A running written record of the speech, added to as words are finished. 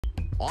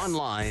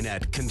Online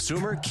at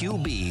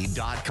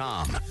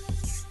consumerqb.com.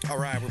 All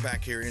right, we're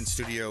back here in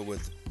studio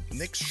with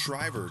Nick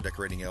Schriver,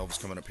 decorating Elves,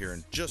 coming up here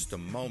in just a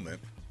moment.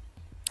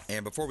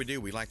 And before we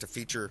do, we like to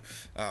feature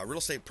real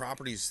estate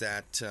properties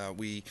that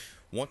we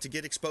want to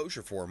get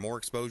exposure for, more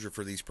exposure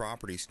for these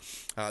properties.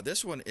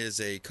 This one is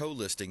a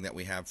co-listing that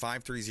we have,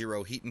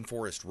 530 Heaton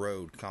Forest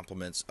Road,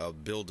 compliments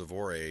of Bill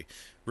DeVore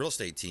real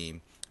estate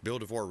team. Bill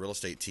DeVore real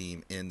estate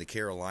team in the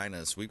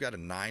Carolinas. We've got a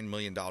 $9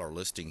 million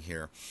listing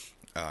here.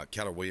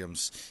 Keller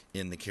Williams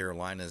in the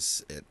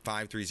Carolinas at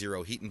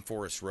 530 Heaton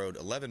Forest Road,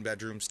 11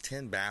 bedrooms,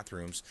 10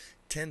 bathrooms,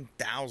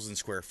 10,000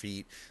 square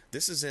feet.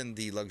 This is in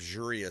the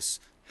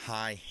luxurious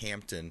High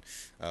Hampton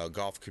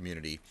golf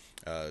community.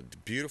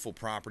 Beautiful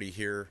property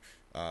here.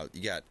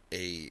 You got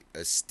a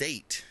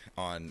estate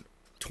on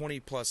 20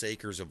 plus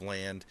acres of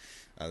land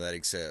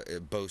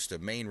that boasts a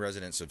main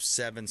residence of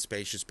 7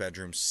 spacious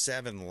bedrooms,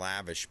 7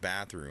 lavish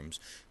bathrooms,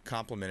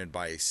 complemented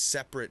by a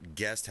separate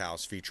guest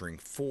house featuring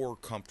 4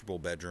 comfortable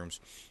bedrooms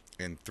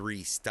and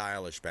 3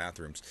 stylish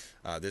bathrooms.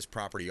 This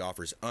property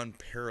offers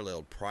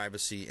unparalleled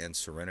privacy and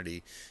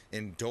serenity.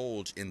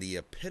 Indulge in the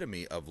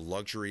epitome of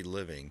luxury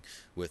living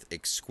with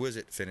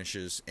exquisite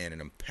finishes and an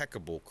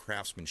impeccable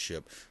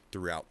craftsmanship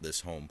throughout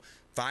this home.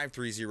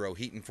 530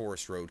 Heaton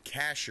Forest Road,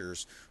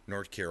 Cashiers,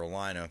 North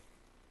Carolina.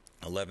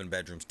 11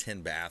 bedrooms,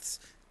 10 baths,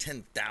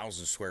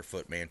 10,000 square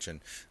foot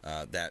mansion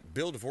that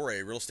Bill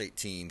DeVore real estate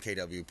team,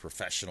 KW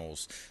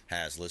Professionals,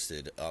 has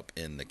listed up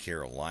in the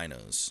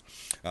Carolinas.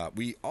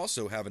 We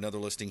also have another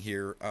listing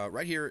here,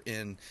 right here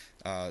in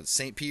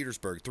St.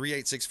 Petersburg,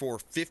 3864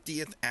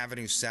 50th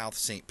Avenue South,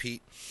 St.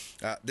 Pete.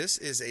 This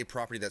is a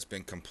property that's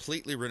been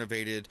completely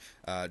renovated,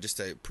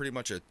 just pretty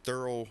much a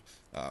thorough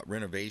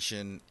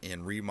renovation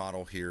and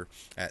remodel here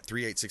at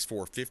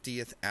 3864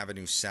 50th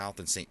Avenue South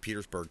in St.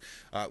 Petersburg.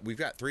 We've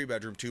got 3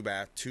 bedroom, 2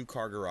 bath, 2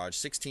 car garage,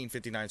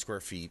 1659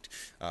 square feet,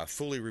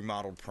 fully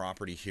remodeled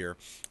property here,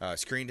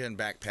 screened in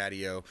back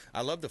patio.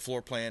 I love the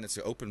floor plan. It's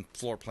an open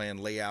floor plan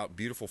layout,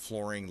 beautiful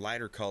flooring,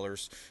 lighter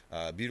colors,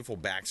 beautiful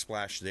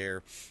backsplash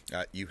there.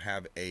 You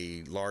have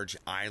a large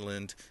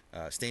island,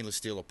 stainless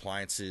steel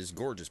appliances,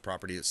 gorgeous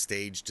property. It's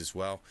staged as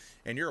well.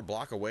 And you're a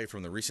block away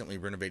from the recently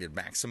renovated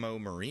Maximo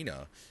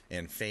Marina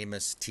and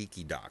famous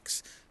Tiki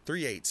Docks.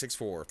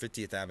 3864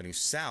 50th Avenue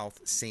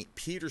South, St.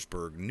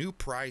 Petersburg. New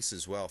price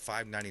as well,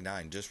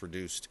 $599, just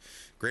reduced.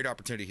 Great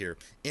opportunity here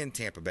in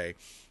Tampa Bay.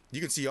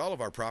 You can see all of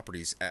our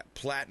properties at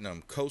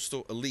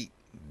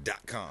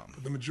platinumcoastalelite.com.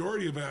 The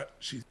majority of that,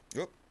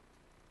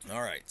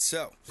 All right,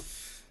 so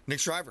Nick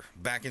Schriver,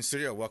 back in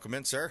studio. Welcome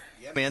in, sir.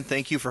 Yeah, man.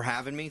 Thank you for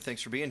having me.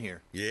 Thanks for being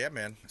here. Yeah,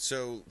 man.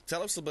 So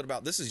tell us a little bit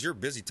about, this is your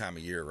busy time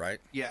of year, right?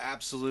 Yeah,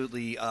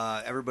 absolutely.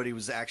 Everybody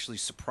was actually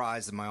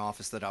surprised in my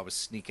office that I was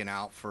sneaking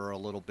out for a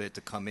little bit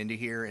to come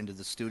into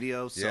the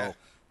studio. So Yeah.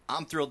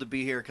 I'm thrilled to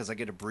be here because I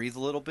get to breathe a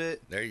little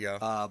bit. There you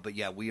go. But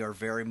yeah, we are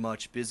very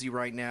much busy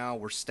right now.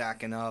 We're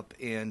stacking up.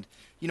 And,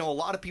 you know, a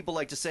lot of people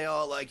like to say,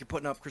 oh, like you're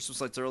putting up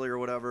Christmas lights early or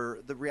whatever.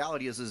 The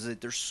reality is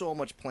that there's so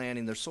much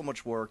planning. There's so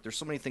much work. There's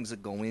so many things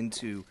that go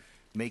into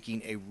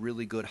making a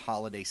really good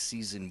holiday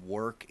season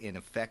work and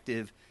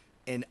effective.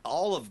 And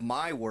all of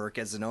my work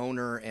as an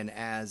owner and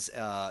as,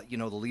 you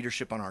know, the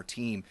leadership on our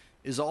team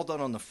is all done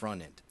on the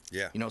front end.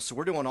 Yeah. You know, so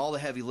we're doing all the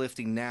heavy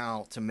lifting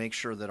now to make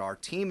sure that our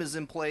team is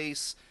in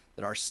place,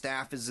 that our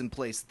staff is in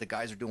place, that the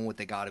guys are doing what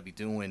they got to be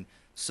doing,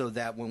 so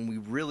that when we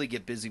really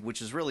get busy,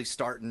 which is really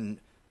starting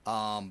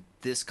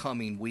this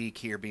coming week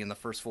here, being the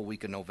first full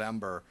week of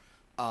November,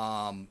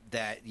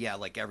 that, yeah,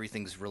 like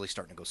everything's really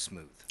starting to go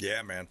smooth.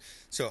 Yeah, man.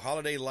 So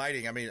holiday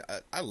lighting, I mean,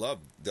 I love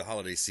the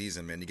holiday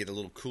season, man. You get a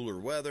little cooler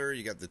weather.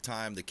 You got the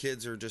time. The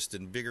kids are just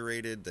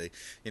invigorated. They,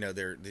 you know,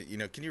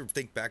 can you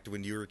think back to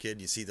when you were a kid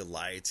and you see the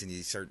lights and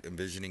you start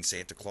envisioning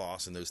Santa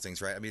Claus and those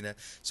things, right? I mean,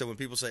 so when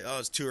people say, oh,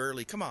 it's too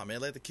early, come on,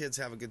 man, let the kids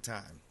have a good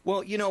time.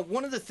 Well, you know,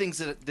 one of the things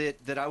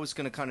that I was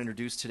going to kind of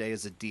introduce today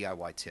is a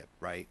DIY tip,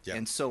 right? Yeah.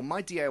 And so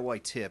my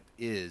DIY tip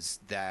is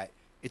that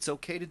it's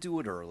okay to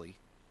do it early.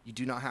 You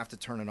do not have to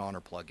turn it on or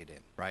plug it in,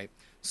 right?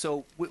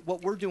 So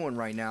what we're doing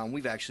right now, and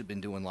we've actually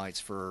been doing lights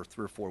for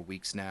 3 or 4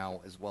 weeks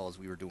now, as well as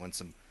we were doing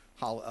some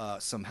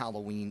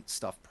Halloween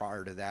stuff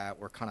prior to that.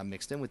 We're kind of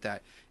mixed in with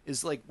that.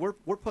 Is like we're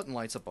putting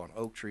lights up on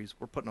oak trees.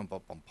 We're putting them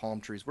up on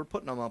palm trees. We're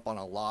putting them up on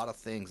a lot of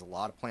things, a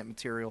lot of plant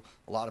material,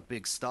 a lot of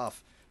big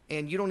stuff.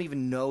 And you don't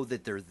even know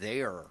that they're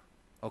there,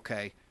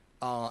 okay,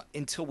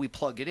 until we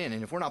plug it in.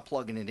 And if we're not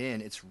plugging it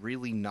in, it's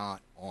really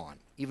not on.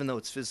 Even though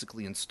it's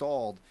physically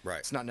installed, right,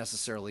 it's not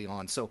necessarily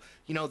on. So,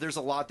 you know, there's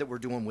a lot that we're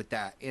doing with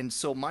that. And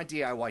so my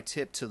DIY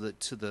tip to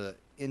the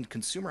end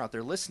consumer out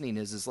there listening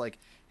is like,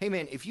 hey,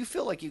 man, if you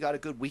feel like you got a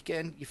good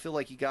weekend, you feel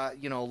like you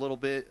got, you know, a little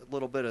bit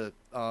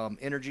of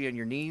energy in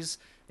your knees,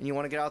 and you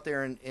want to get out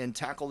there and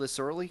tackle this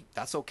early,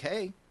 that's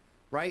okay,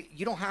 right?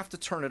 You don't have to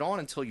turn it on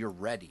until you're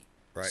ready.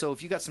 Right. So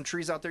if you got some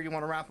trees out there, you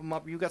want to wrap them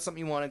up, or you got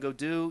something you want to go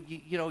do,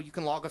 you know, you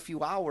can log a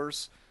few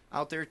hours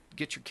out there,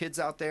 get your kids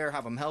out there,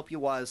 have them help you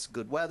while it's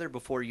good weather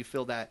before you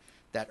feel that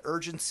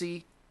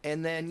urgency.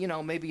 And then, you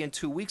know, maybe in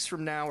 2 weeks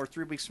from now or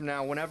 3 weeks from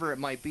now, whenever it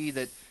might be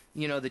that,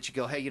 you know, that you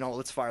go, hey, you know,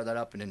 let's fire that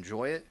up and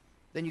enjoy it.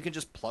 then you can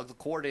just plug the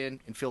cord in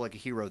and feel like a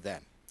hero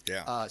then.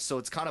 Yeah. So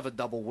it's kind of a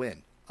double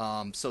win.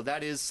 So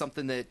that is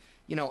something that,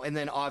 and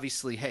then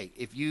obviously, hey,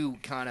 if you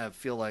kind of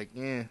feel like,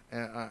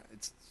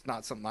 it's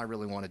not something I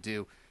really want to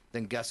do,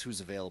 then guess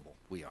who's available?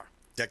 We are.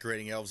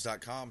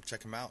 DecoratingElves.com.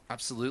 Check them out.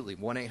 Absolutely.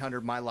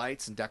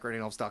 1-800-MY-LIGHTS and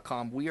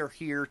DecoratingElves.com. We are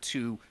here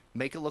to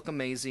make it look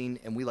amazing,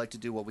 and we like to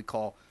do what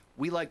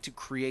we like to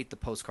create the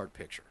postcard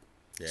picture.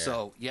 Yeah.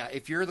 So,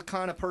 if you're the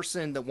kind of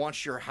person that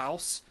wants your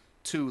house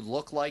to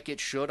look like it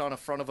should on the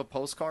front of a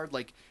postcard,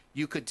 like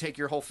you could take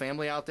your whole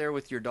family out there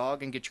with your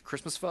dog and get your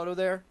Christmas photo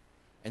there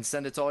and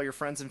send it to all your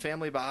friends and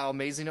family about how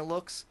amazing it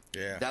looks.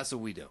 Yeah. That's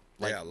what we do.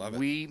 I love it.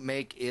 We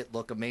make it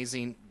look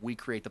amazing. We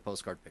create the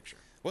postcard picture.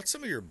 What's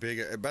some of your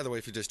big? By the way,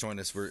 if you just joined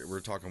us,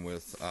 we're talking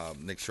with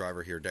Nick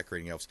Schriver here,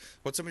 Decorating Elves.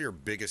 What's some of your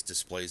biggest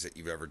displays that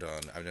you've ever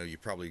done? I know you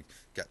probably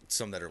got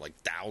some that are like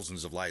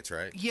thousands of lights,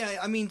 right? Yeah,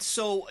 I mean,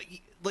 so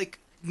like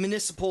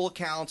municipal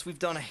accounts, we've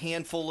done a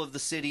handful of the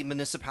city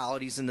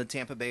municipalities in the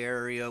Tampa Bay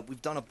area.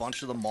 We've done a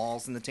bunch of the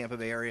malls in the Tampa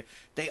Bay area.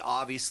 They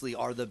obviously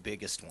are the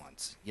biggest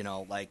ones,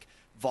 like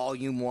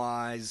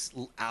volume-wise,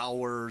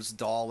 hours,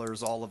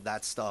 dollars, all of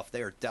that stuff.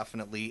 They are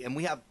definitely, and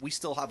we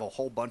still have a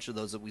whole bunch of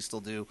those that we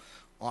still do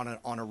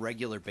on a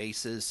regular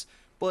basis.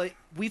 But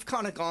we've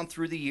kind of gone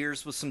through the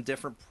years with some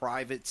different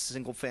private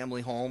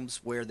single-family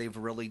homes where they've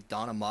really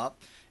done them up.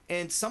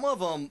 And some of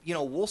them,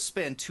 we'll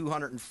spend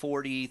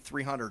 240,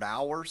 300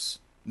 hours,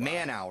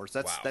 man hours.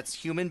 That's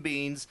human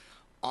beings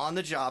on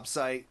the job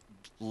site,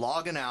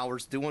 logging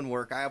hours, doing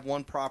work. I have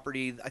one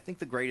property, I think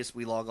the greatest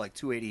we log like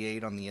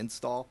 288 on the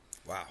install.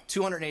 Wow.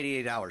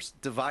 288 hours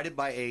divided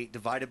by 8,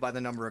 divided by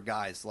the number of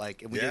guys.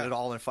 And we did it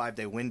all in a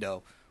 5-day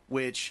window,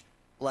 which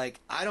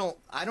I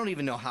don't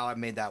even know how I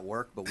made that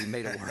work, but we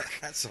made it work.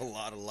 That's a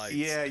lot of lights.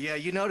 Yeah.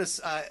 You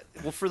notice,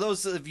 well, for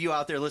those of you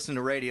out there listening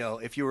to radio,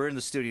 if you were in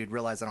the studio, you'd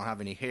realize I don't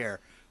have any hair.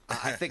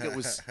 I think it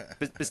was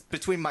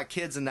between my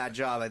kids and that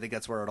job, I think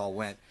that's where it all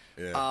went.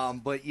 Yeah.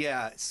 But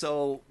yeah,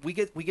 so we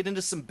get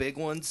into some big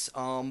ones.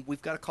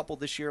 We've got a couple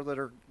this year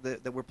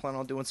that we're planning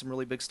on doing some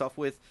really big stuff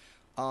with.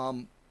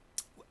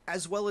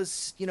 As well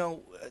as,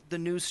 the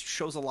news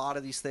shows a lot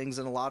of these things,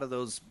 and a lot of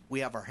those we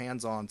have our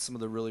hands on, some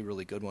of the really,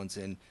 really good ones.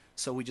 And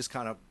so we just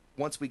kind of,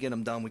 once we get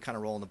them done, we kind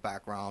of roll in the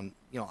background,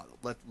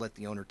 let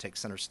the owner take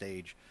center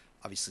stage.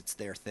 Obviously, it's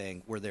their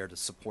thing. We're there to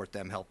support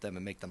them, help them,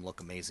 and make them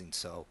look amazing.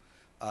 So,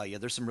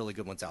 there's some really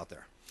good ones out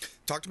there.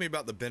 Talk to me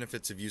about the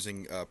benefits of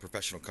using a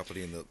professional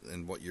company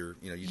and what you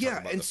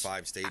talk about the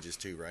 5 stages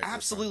too, right?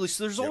 Absolutely.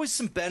 So there's always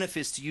some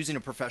benefits to using a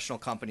professional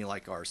company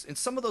like ours. And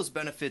some of those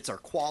benefits are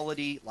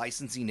quality,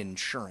 licensing, and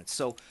insurance.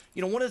 So,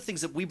 one of the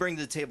things that we bring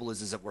to the table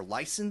is that we're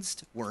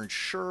licensed, we're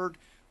insured,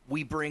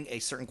 we bring a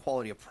certain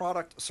quality of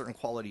product, a certain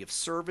quality of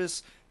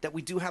service, that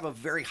we do have a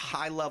very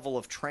high level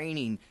of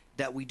training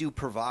that we do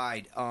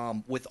provide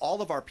with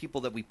all of our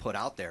people that we put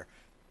out there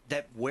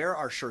that wear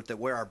our shirt, that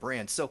wear our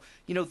brand. So,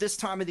 this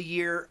time of the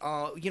year,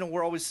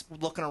 we're always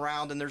looking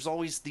around, and there's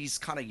always these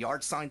kind of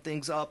yard sign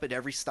things up at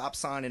every stop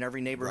sign in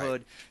every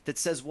neighborhood that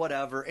says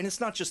whatever. And it's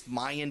not just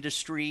my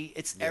industry,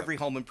 it's every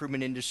home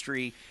improvement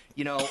industry,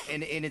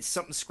 and it's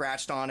something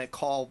scratched on it,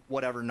 call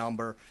whatever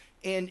number.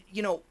 And,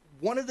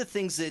 one of the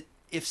things that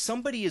if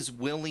somebody is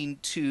willing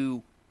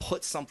to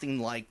put something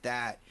like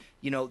that,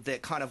 that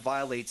kind of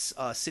violates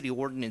city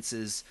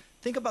ordinances,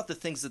 think about the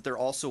things that they're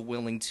also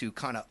willing to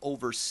kind of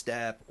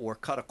overstep or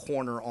cut a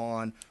corner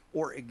on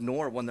or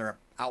ignore when they're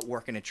out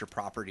working at your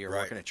property or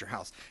working at your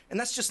house. And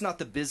that's just not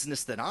the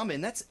business that I'm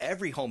in. That's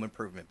every home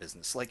improvement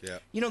business.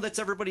 That's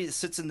everybody that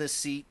sits in this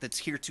seat that's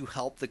here to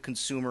help the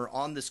consumer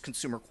on this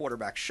Consumer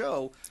Quarterback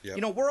show.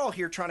 Yep. We're all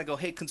here trying to go,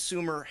 hey,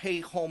 consumer,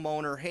 hey,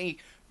 homeowner, hey,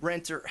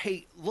 renter,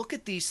 hey, look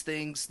at these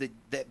things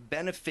that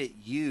benefit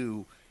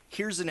you.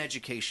 Here's an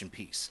education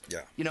piece.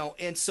 Yeah.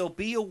 And so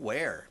be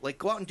aware.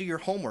 Go out and do your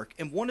homework.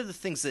 And one of the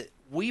things that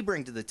we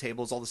bring to the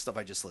table is all the stuff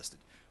I just listed.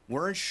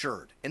 We're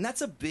insured. And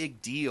that's a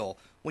big deal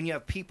when you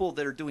have people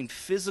that are doing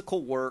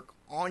physical work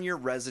on your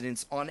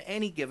residence, on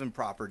any given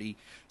property.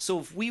 So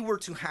if we were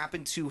to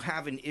happen to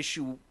have an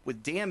issue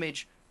with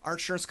damage, our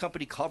insurance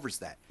company covers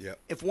that. Yep.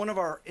 If one of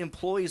our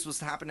employees was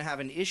to happen to have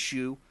an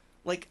issue,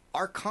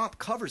 our comp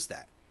covers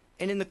that.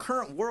 And in the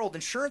current world,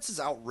 insurance is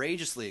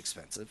outrageously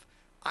expensive.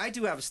 I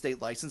do have a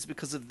state license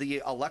because of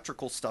the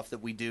electrical stuff that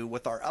we do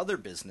with our other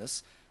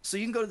business. So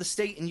you can go to the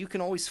state and you can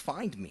always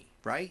find me,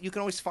 right? You can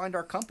always find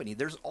our company.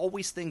 There's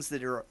always things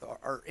that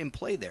are in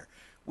play there.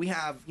 We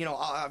have,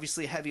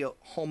 obviously a heavy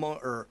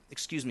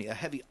a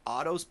heavy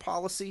autos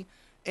policy.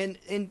 And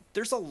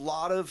there's a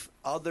lot of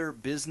other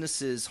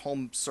businesses,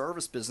 home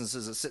service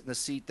businesses that sit in the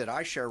seat that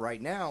I share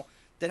right now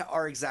that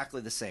are exactly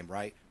the same,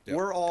 right? Yep.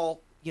 We're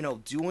all,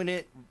 doing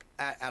it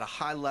at a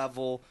high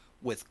level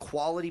with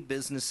quality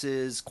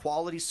businesses,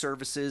 quality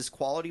services,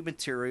 quality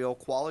material,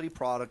 quality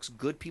products,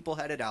 good people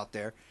headed out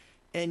there.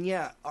 And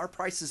yeah, our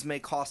prices may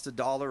cost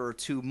 $1 or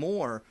 $2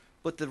 more,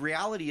 but the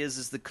reality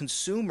is the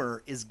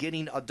consumer is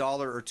getting $1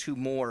 or $2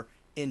 more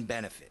in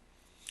benefit.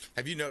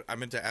 I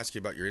meant to ask you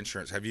about your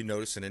insurance. Have you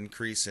noticed an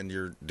increase in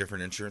your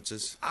different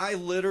insurances? I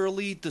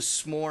literally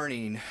this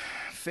morning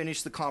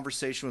finished the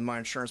conversation with my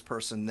insurance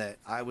person that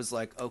I was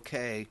like,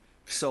 okay,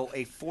 so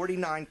a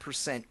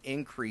 49%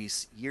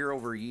 increase year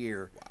over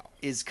year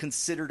is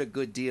considered a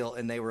good deal.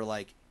 And they were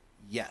like,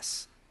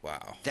 yes.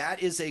 Wow.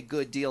 That is a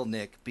good deal,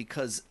 Nick,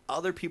 because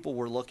other people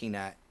we're looking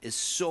at is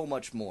so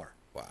much more.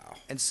 Wow.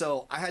 And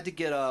so I had to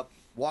get up,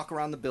 walk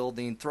around the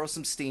building, throw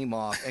some steam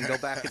off, and go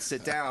back and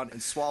sit down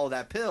and swallow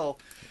that pill.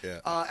 Yeah.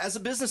 As a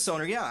business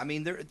owner, I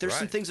mean, there's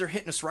some things that are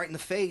hitting us right in the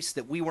face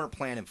that we weren't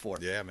planning for.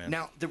 Yeah, man.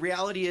 Now, the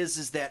reality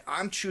is that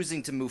I'm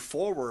choosing to move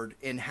forward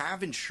and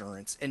have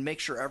insurance and make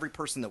sure every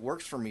person that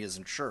works for me is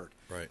insured.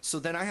 Right. So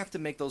then I have to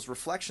make those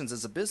reflections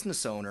as a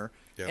business owner,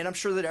 Yep. and I'm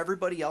sure that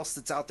everybody else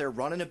that's out there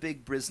running a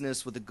big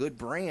business with a good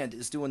brand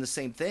is doing the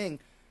same thing.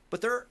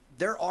 But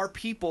there are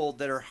people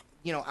that are,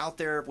 out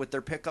there with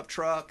their pickup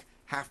truck,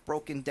 half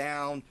broken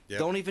down, Yep.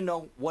 don't even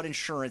know what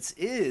insurance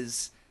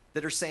is,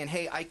 that are saying,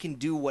 hey, I can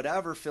do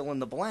whatever, fill in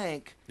the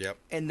blank. Yep.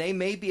 And they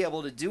may be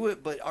able to do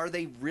it, but are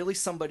they really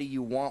somebody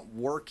you want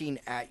working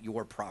at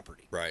your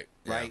property? Right.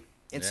 Right.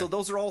 Yeah. And so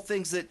those are all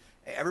things that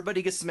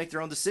everybody gets to make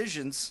their own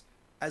decisions,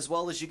 as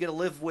well as you get to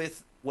live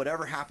with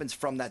whatever happens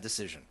from that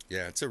decision.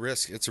 Yeah, it's a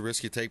risk. It's a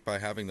risk you take by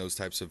having those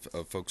types of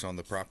folks on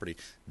the property.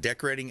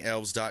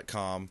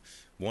 DecoratingElves.com,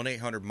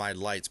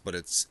 1-800-MY-LIGHTS, but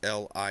it's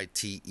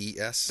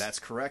LITES. That's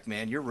correct,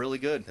 man. You're really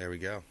good. There we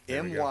go.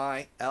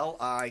 MYLITES.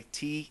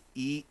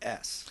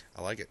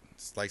 I like it.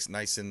 It's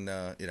nice and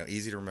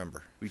easy to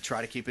remember. We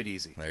try to keep it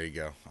easy. There you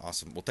go.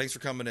 Awesome. Well, thanks for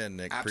coming in,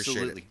 Nick.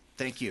 Absolutely. Appreciate it.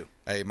 Thank you.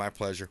 Hey, my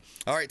pleasure.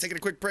 All right, taking a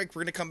quick break.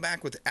 We're going to come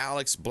back with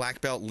Alex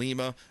Black Belt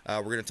Lima.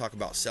 We're going to talk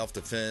about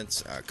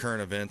self-defense,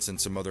 current events, and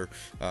some other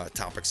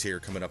topics here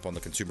coming up on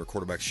the Consumer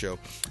Quarterback Show.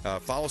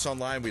 Follow us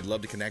online. We'd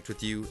love to connect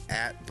with you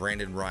at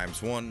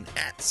BrandonRhymes1,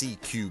 at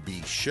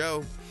CQB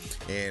Show.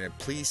 And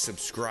please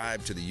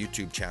subscribe to the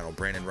YouTube channel,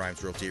 Brandon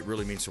Rhymes Realty. It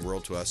really means the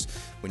world to us.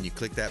 When you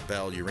click that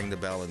bell, you ring the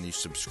bell, and you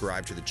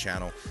subscribe to the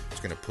channel, it's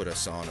going to put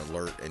us on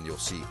alert, and you'll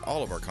see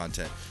all of our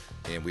content.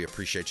 And we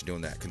appreciate you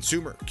doing that.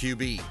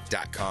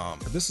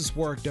 ConsumerQB.com. This is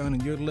Work Done,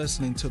 and you're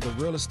listening to the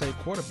Real Estate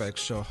Quarterback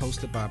Show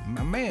hosted by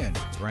my man,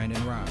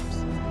 Brandon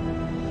Rhymes.